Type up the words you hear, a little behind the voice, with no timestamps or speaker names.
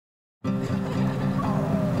What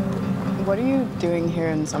are you doing here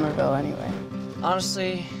in Somerville anyway?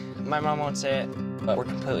 Honestly, my mom won't say it, but we're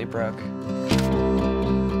completely broke.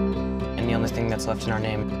 And the only thing that's left in our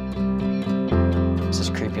name is this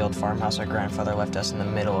creepy old farmhouse our grandfather left us in the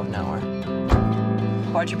middle of nowhere.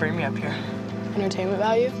 Why'd you bring me up here? Entertainment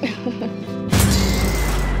value?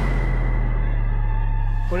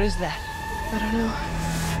 What is that? I don't know.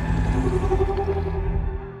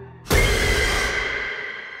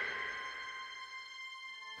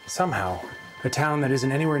 Somehow, a town that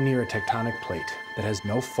isn't anywhere near a tectonic plate, that has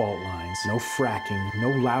no fault lines, no fracking, no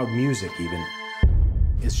loud music even,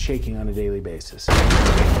 is shaking on a daily basis. Under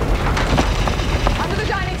the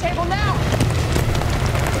dining table now!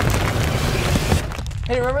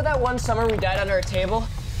 Hey, remember that one summer we died under a table?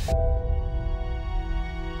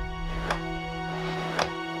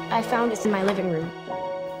 I found this in my living room.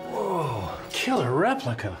 Whoa, killer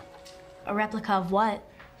replica. A replica of what?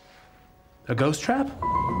 A ghost trap?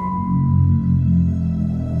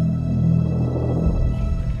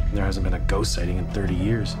 There hasn't been a ghost sighting in 30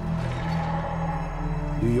 years.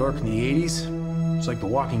 New York in the 80s, it's like The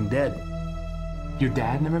Walking Dead. Your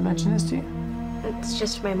dad never mentioned this to you? It's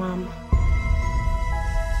just my mom.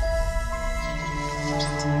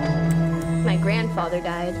 My grandfather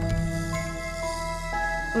died.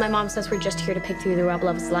 My mom says we're just here to pick through the rubble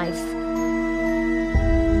of his life.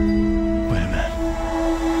 Wait a minute.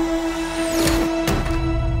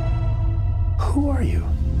 Who are you?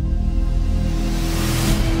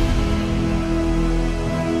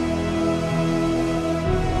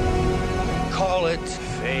 Call it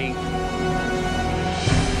fate.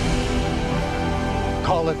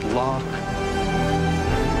 Call it luck.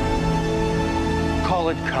 Call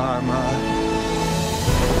it karma.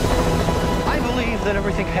 I believe that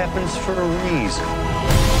everything happens for a reason.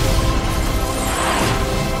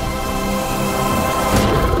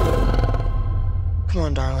 Come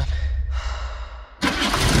on, darling.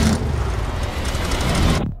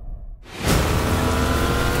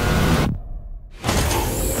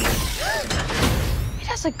 It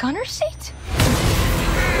has a gunner seat?